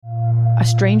a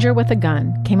stranger with a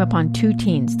gun came upon two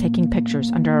teens taking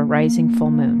pictures under a rising full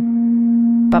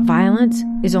moon. But violence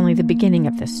is only the beginning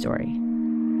of this story.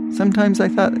 Sometimes I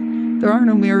thought, there are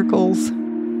no miracles.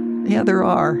 Yeah, there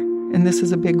are, and this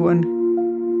is a big one.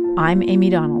 I'm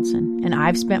Amy Donaldson, and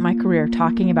I've spent my career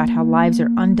talking about how lives are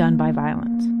undone by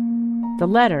violence. The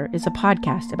Letter is a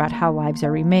podcast about how lives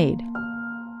are remade.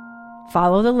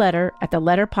 Follow The Letter at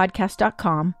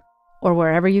theletterpodcast.com or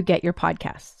wherever you get your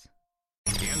podcasts.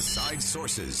 Inside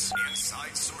Sources.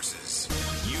 Inside Sources.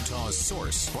 Utah's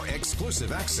source for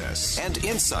exclusive access and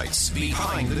insights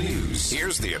behind the news.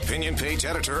 Here's the opinion page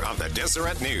editor of the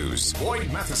Deseret News,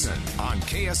 Boyd Matheson, on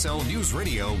KSL News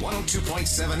Radio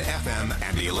 102.7 FM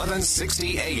and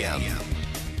 1160 AM.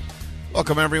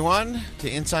 Welcome, everyone,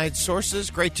 to Inside Sources.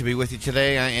 Great to be with you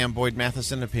today. I am Boyd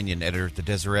Matheson, opinion editor at the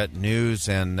Deseret News,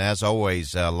 and as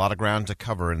always, a lot of ground to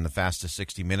cover in the fastest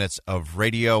 60 minutes of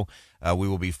radio. We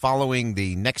will be following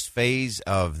the next phase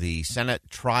of the Senate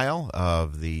trial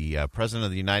of the President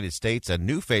of the United States, a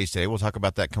new phase today. We'll talk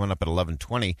about that coming up at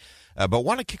 11:20. But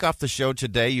want to kick off the show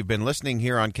today. You've been listening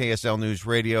here on KSL News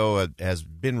Radio. It has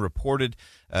been reported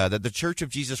that the Church of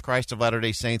Jesus Christ of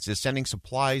Latter-day Saints is sending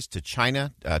supplies to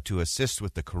China to assist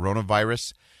with the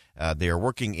coronavirus. They are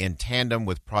working in tandem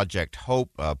with Project Hope,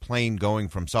 a plane going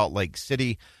from Salt Lake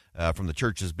City from the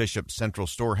church's Bishop Central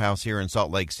Storehouse here in Salt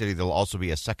Lake City. There'll also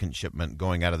be a second shipment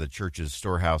going out of the church's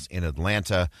storehouse in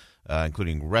Atlanta,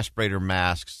 including respirator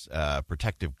masks,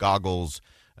 protective goggles,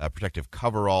 protective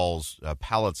coveralls,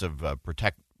 pallets of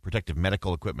protective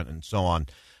medical equipment, and so on.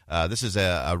 This is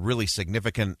a really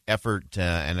significant effort,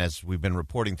 and as we've been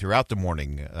reporting throughout the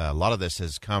morning, a lot of this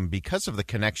has come because of the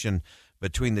connection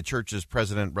between the church's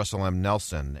president, Russell M.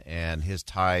 Nelson, and his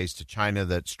ties to China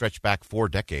that stretch back 4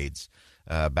 decades.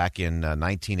 Back in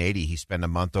 1980, he spent a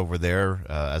month over there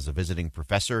as a visiting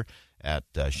professor at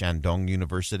Shandong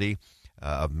University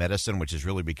of Medicine, which has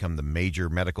really become the major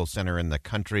medical center in the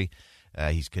country.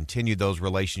 He's continued those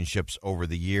relationships over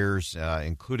the years,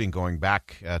 including going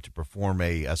back to perform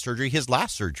a surgery, his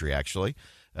last surgery, actually,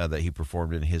 that he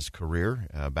performed in his career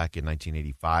back in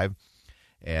 1985.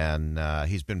 And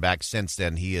he's been back since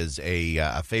then. He is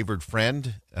a favored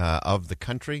friend of the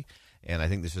country. And I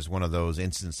think this is one of those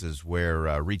instances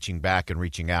where reaching back and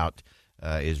reaching out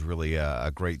is really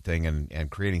a great thing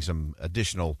and creating some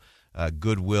additional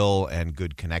goodwill and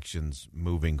good connections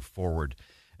moving forward.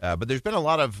 But there's been a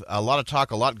lot of talk,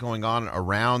 a lot going on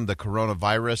around the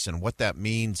coronavirus and what that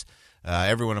means.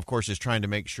 Everyone, of course, is trying to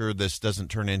make sure this doesn't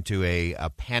turn into a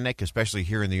panic, especially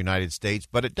here in the United States.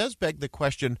 But it does beg the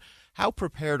question, how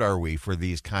prepared are we for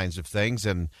these kinds of things?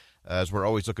 And as we're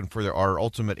always looking for our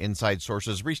ultimate inside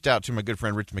sources, reached out to my good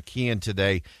friend Rich McKeon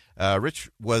today.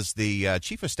 Rich was the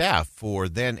chief of staff for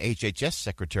then HHS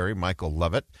Secretary Michael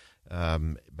Leavitt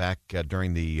back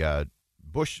during the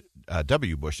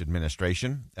W. Bush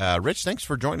administration. Rich, thanks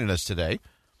for joining us today.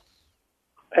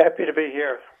 Happy to be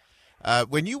here.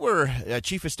 When you were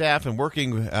chief of staff and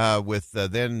working with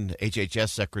then HHS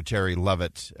Secretary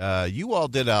Leavitt, you all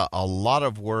did a lot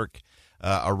of work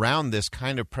around this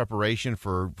kind of preparation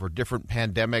for different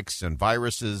pandemics and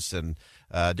viruses and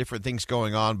different things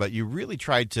going on, but you really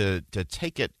tried to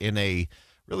take it in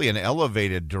an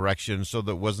elevated direction so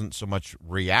that it wasn't so much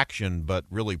reaction, but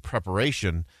really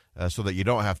preparation so that you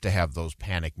don't have to have those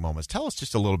panic moments. Tell us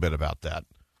just a little bit about that.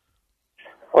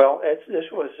 Well, this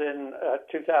was in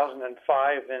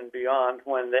 2005 and beyond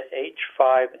when the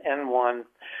H5N1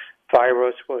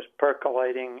 virus was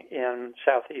percolating in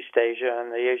Southeast Asia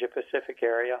and the Asia-Pacific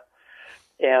area.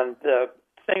 And the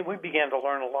thing, we began to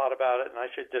learn a lot about it, and I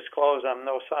should disclose I'm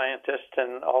no scientist,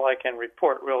 and all I can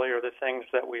report really are the things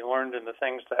that we learned and the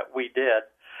things that we did.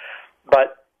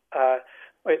 But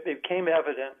it became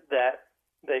evident that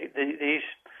these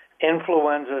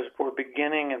influenzas were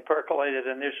beginning and percolated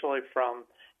initially from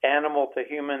animal to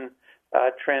human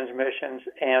transmissions,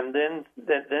 and then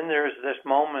there's this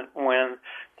moment when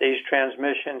these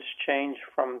transmissions change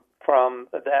from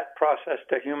that process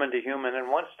to human,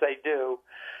 and once they do,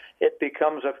 it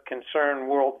becomes of concern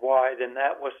worldwide, and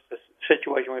that was the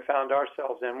situation we found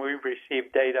ourselves in. We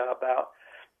received data about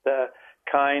the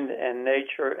kind and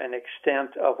nature and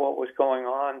extent of what was going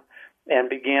on and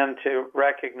began to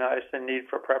recognize the need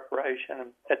for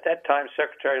preparation. At that time,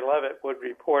 Secretary Leavitt would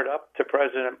report up to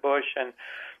President Bush and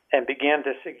began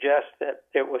to suggest that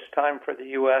it was time for the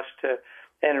U.S. to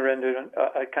enter into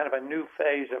a kind of a new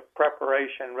phase of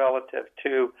preparation relative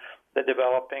to the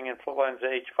developing influenza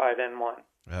H5N1.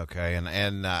 Okay,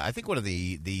 and I think one of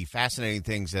the fascinating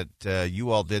things that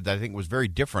you all did that I think was very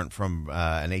different from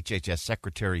an HHS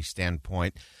secretary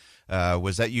standpoint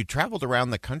was that you traveled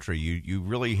around the country. You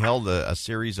really held a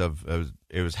series of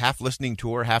it was half listening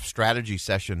tour, half strategy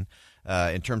session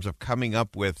in terms of coming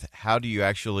up with how do you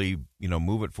actually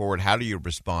move it forward. How do you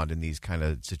respond in these kind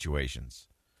of situations?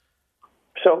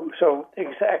 So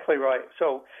exactly right.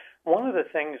 So one of the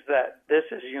things that this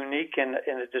is unique in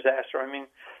a disaster. I mean,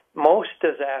 most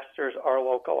disasters are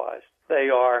localized. They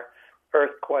are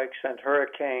earthquakes and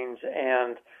hurricanes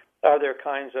and other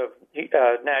kinds of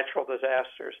natural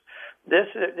disasters.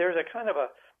 There's a kind of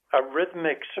a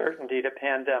rhythmic certainty to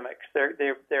pandemics.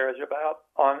 There is about,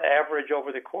 on average,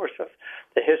 over the course of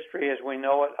the history as we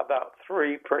know it, about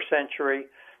 3 per century.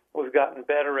 We've gotten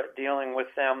better at dealing with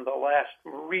them. The last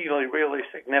really, really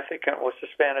significant was the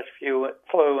Spanish flu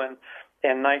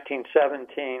in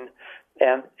 1917,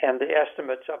 and the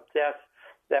estimates of death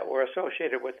that were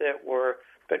associated with it were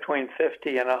between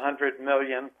 50 and 100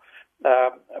 million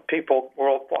people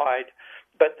worldwide.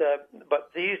 But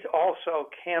these also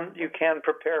you can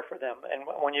prepare for them. And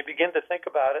when you begin to think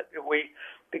about it, we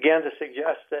began to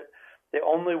suggest that the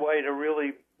only way to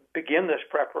really begin this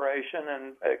preparation,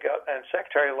 and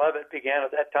Secretary Leavitt began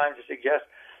at that time to suggest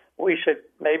we should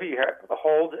maybe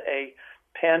hold a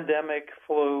pandemic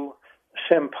flu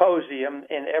symposium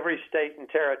in every state and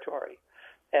territory.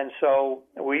 And so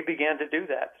we began to do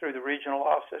that through the regional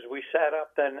offices. We sat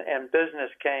up and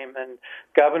business came, and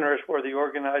governors were the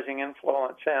organizing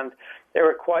influence, and they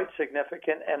were quite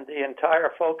significant. And the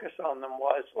entire focus on them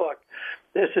was, look,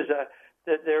 this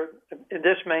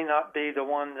may not be the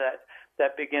one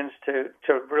that begins to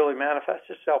really manifest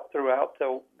itself throughout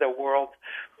the world.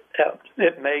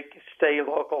 It may stay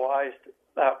localized,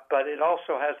 but it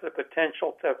also has the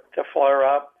potential to flare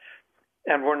up,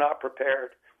 and we're not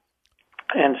prepared.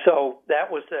 And so that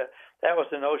was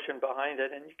the notion behind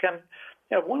it. And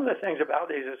one of the things about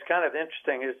these is kind of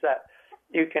interesting is that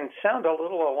you can sound a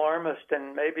little alarmist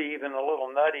and maybe even a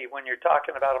little nutty when you're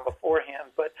talking about them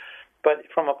beforehand, but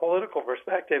from a political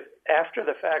perspective, after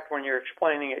the fact, when you're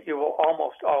explaining it, you will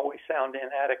almost always sound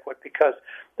inadequate because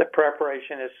the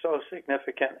preparation is so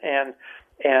significant and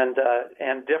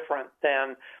different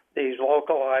than these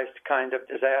localized kind of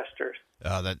disasters.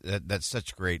 That's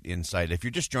such great insight. If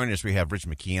you're just joining us, we have Rich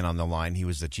McKeon on the line. He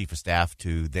was the chief of staff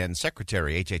to then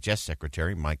HHS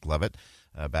Secretary Mike Leavitt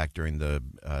back during the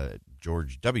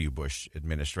George W. Bush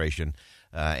administration.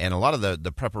 And a lot of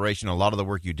the preparation, a lot of the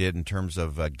work you did in terms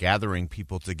of gathering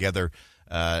people together,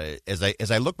 as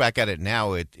I look back at it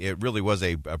now, it really was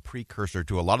a precursor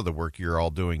to a lot of the work you're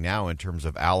all doing now in terms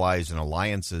of allies and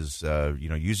alliances,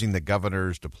 using the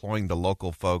governors, deploying the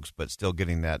local folks, but still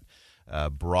getting that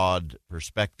broad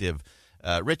perspective.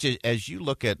 Rich, as you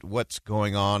look at what's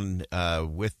going on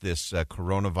with this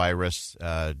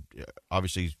coronavirus,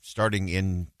 obviously starting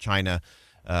in China,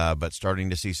 but starting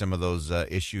to see some of those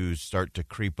issues start to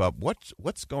creep up.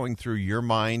 What's going through your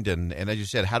mind? And as you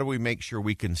said, how do we make sure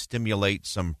we can stimulate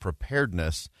some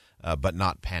preparedness but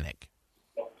not panic?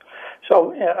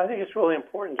 So I think it's really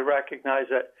important to recognize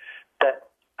that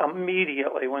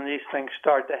immediately when these things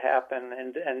start to happen,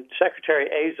 and Secretary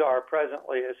Azar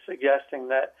presently is suggesting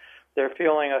that they're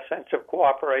feeling a sense of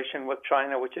cooperation with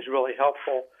China, which is really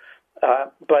helpful.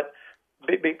 But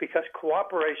because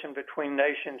cooperation between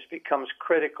nations becomes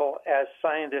critical as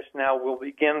scientists now will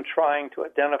begin trying to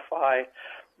identify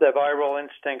the viral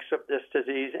instincts of this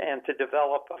disease and to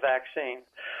develop a vaccine.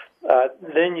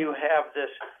 Then you have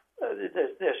this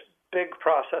big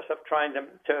process of trying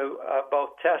to both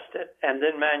test it and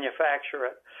then manufacture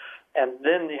it. And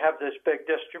then you have this big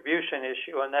distribution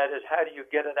issue, and that is how do you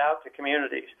get it out to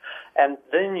communities? And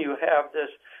then you have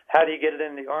this, how do you get it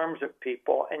in the arms of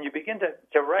people? And you begin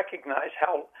to recognize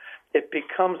how it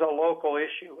becomes a local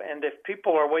issue. And if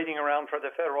people are waiting around for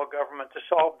the federal government to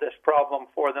solve this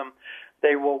problem for them,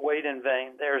 they will wait in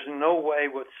vain. There's no way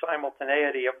with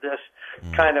simultaneity of this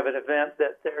kind of an event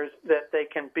that they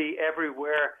can be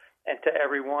everywhere and to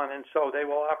everyone, and so they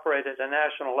will operate at a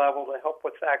national level to help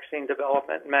with vaccine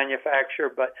development and manufacture,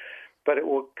 but it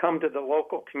will come to the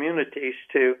local communities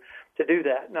to do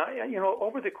that. Now,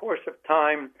 over the course of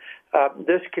time,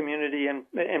 this community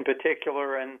in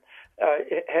particular, and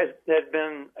it has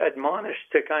been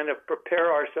admonished to kind of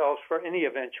prepare ourselves for any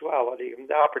eventuality,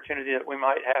 the opportunity that we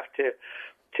might have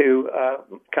to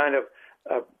kind of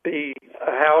be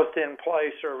housed in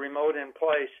place or remote in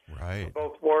place, right, for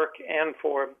both work and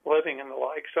for living and the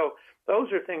like. So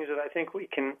those are things that I think we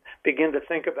can begin to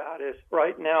think about. Is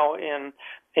right now in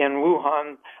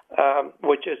Wuhan,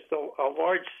 which is a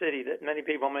large city that many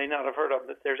people may not have heard of,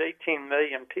 that there's 18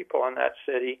 million people in that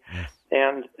city,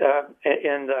 and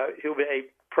in the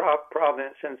Hubei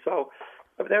province, and so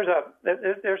there's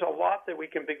a lot that we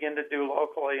can begin to do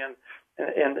locally, and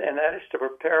that is to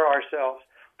prepare ourselves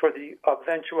for the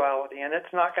eventuality. And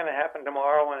it's not going to happen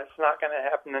tomorrow, and it's not going to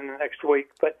happen in the next week.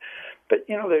 But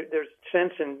there's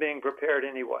sense in being prepared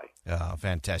anyway.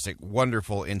 Fantastic.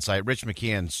 Wonderful insight. Rich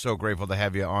McKeon, so grateful to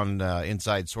have you on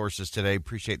Inside Sources today.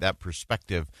 Appreciate that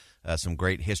perspective. Some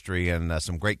great history and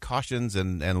some great cautions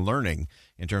and learning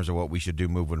in terms of what we should do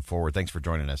moving forward. Thanks for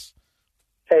joining us.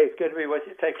 Hey, good to be with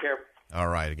you. Take care. All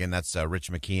right. Again, that's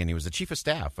Rich McKeon. He was the chief of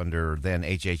staff under then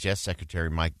HHS Secretary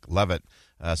Mike Leavitt.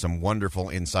 Some wonderful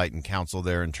insight and counsel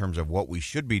there in terms of what we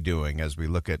should be doing as we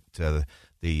look at the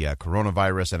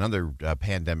coronavirus and other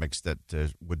pandemics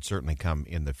that would certainly come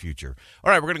in the future.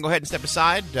 All right, we're going to go ahead and step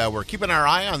aside. We're keeping our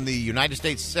eye on the United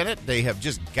States Senate. They have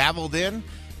just gavelled in.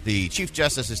 The Chief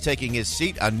Justice is taking his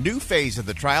seat. A new phase of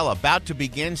the trial about to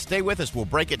begin. Stay with us. We'll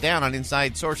break it down on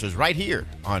Inside Sources right here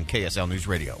on KSL News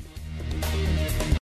Radio.